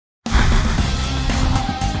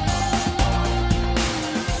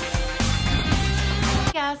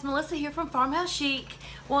Melissa here from Farmhouse Chic,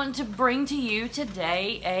 wanting to bring to you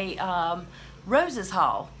today a roses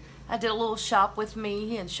haul. I did a little shop with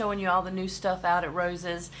me and showing you all the new stuff out at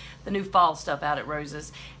Roses, the new fall stuff out at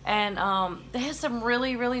Roses. And they have some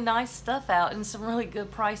really nice stuff out and some really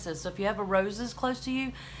good prices. So if you have a Roses close to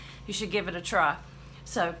you, you should give it a try.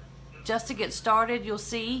 So just to get started, you'll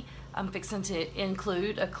see I'm fixing to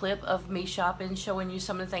include a clip of me shopping, showing you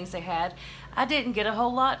some of the things they had. I didn't get a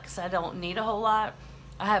whole lot because I don't need a whole lot.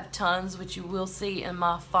 I have tons, which you will see in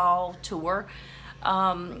my fall tour.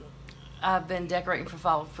 I've been decorating for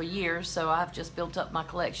fall for years, so I've just built up my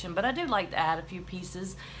collection. But I do like to add a few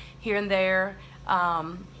pieces here and there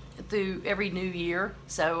through every new year.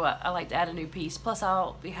 So I like to add a new piece. Plus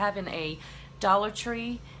I'll be having a Dollar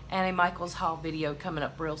Tree and a Michael's haul video coming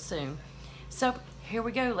up real soon. So here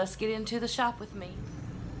we go. Let's get into the shop with me.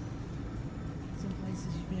 Some places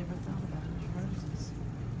you've never thought about is Roses.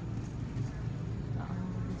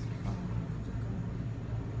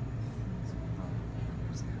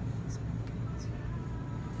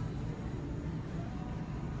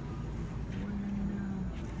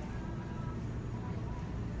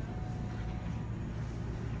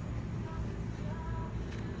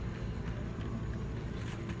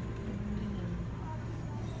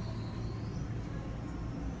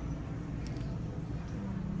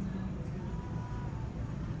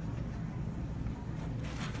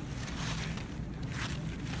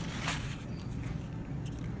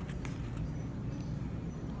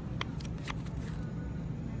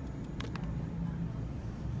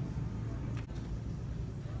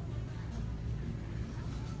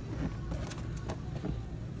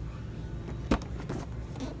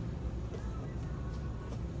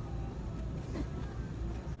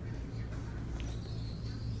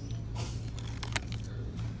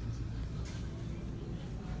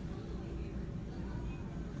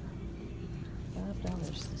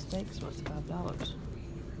 $5. The steak's worth $5.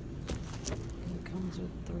 And it comes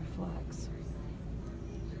with 3 flags.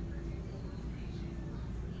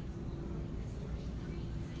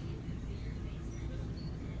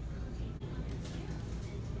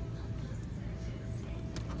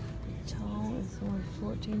 The tall is only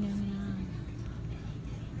 $14.99.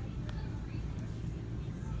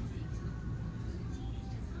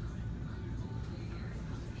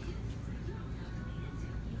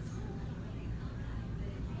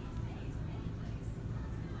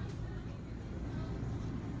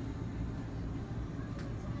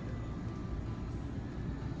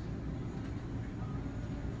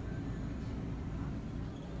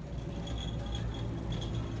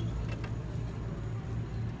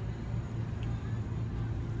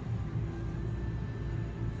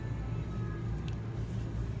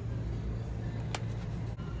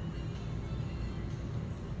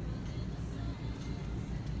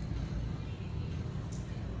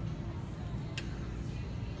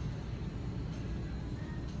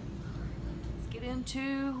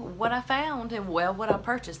 Into what I found and what I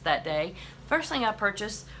purchased that day. First thing I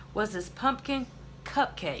purchased was this pumpkin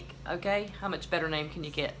cupcake. Okay, how much better name can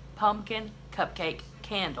you get? Pumpkin cupcake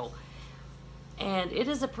candle. And it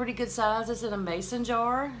is a pretty good size. It's in a mason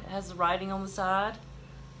jar. It has the writing on the side.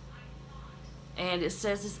 And it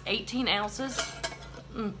says it's 18 ounces.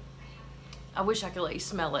 I wish I could let you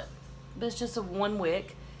smell it. But it's just a 1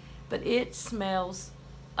 wick. But it smells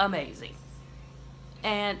amazing.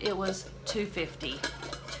 And it was $2.50.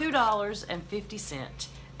 $2.50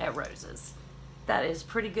 at Roses. That is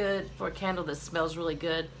pretty good for a candle that smells really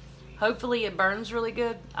good. Hopefully it burns really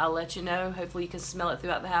good. I'll let you know. Hopefully you can smell it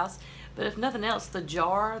throughout the house. But if nothing else, the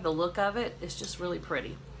jar, the look of it, is just really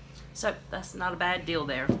pretty. So that's not a bad deal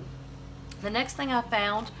there. The next thing I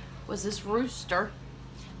found was this rooster.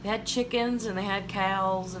 They had chickens and they had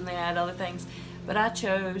cows and they had other things. But I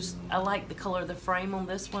like the color of the frame on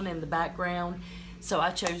this one in the background. So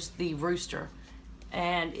I chose the rooster,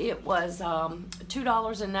 and it was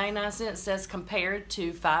 $2.99. Says compared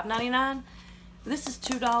to $5.99. This is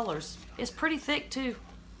 $2. It's pretty thick too.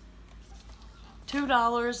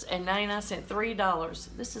 $2.99, $3.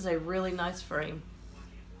 This is a really nice frame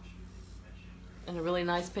and a really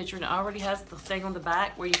nice picture, and it already has the thing on the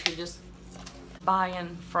back where you can just buy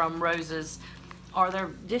in from Roses or their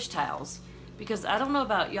dish towels, because I don't know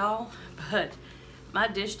about y'all, but my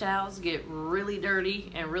dish towels get really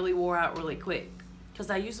dirty and really wore out really quick because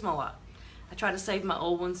I use them a lot. I try to save my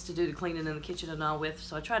old ones to do the cleaning in the kitchen and all with,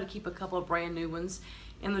 so I try to keep a couple of brand new ones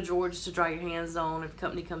in the drawer just to dry your hands on. If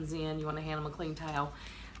company comes in, you want to hand them a clean towel.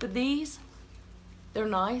 But these, they're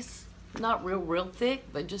nice. Not real thick,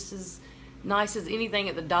 but just as nice as anything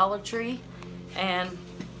at the Dollar Tree. And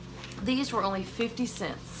these were only 50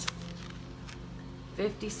 cents.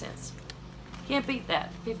 50 cents. Can't beat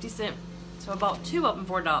that. 50 cents. So I bought 2 of them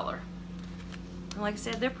for $1. And like I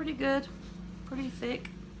said, they're pretty good, pretty thick.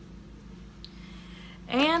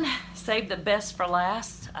 And save the best for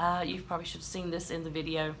last. You probably should have seen this in the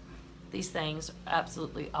video. These things are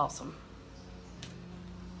absolutely awesome.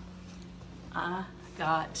 I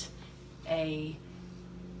got a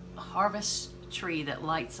harvest tree that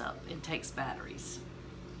lights up and takes batteries.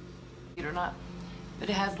 Believe it or not. But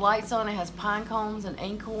it has lights on it, has pine cones and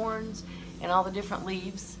acorns and all the different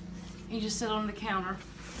leaves. You just sit on the counter.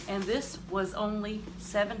 And this was only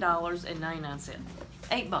 $7.99.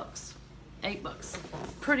 $8. $8.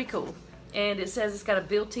 Pretty cool. And it says it's got a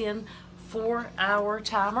built-in 4-hour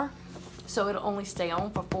timer. So it'll only stay on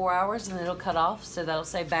for 4 hours and then it'll cut off. So that'll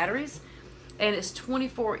save batteries. And it's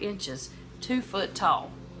 24 inches, 2 foot tall.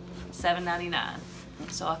 $7.99.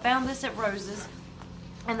 So I found this at Rose's.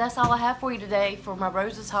 And that's all I have for you today for my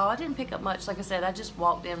Rose's haul. I didn't pick up much. Like I said, I just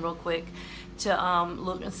walked in real quick to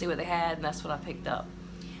look and see what they had, and that's what I picked up.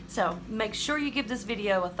 So make sure you give this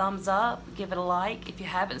video a thumbs up, give it a like. If you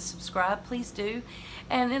haven't subscribed, please do.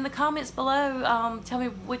 And in the comments below, tell me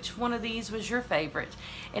which one of these was your favorite.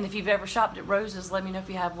 And if you've ever shopped at Rose's, let me know if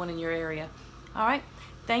you have one in your area. All right,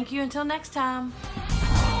 thank you until next time.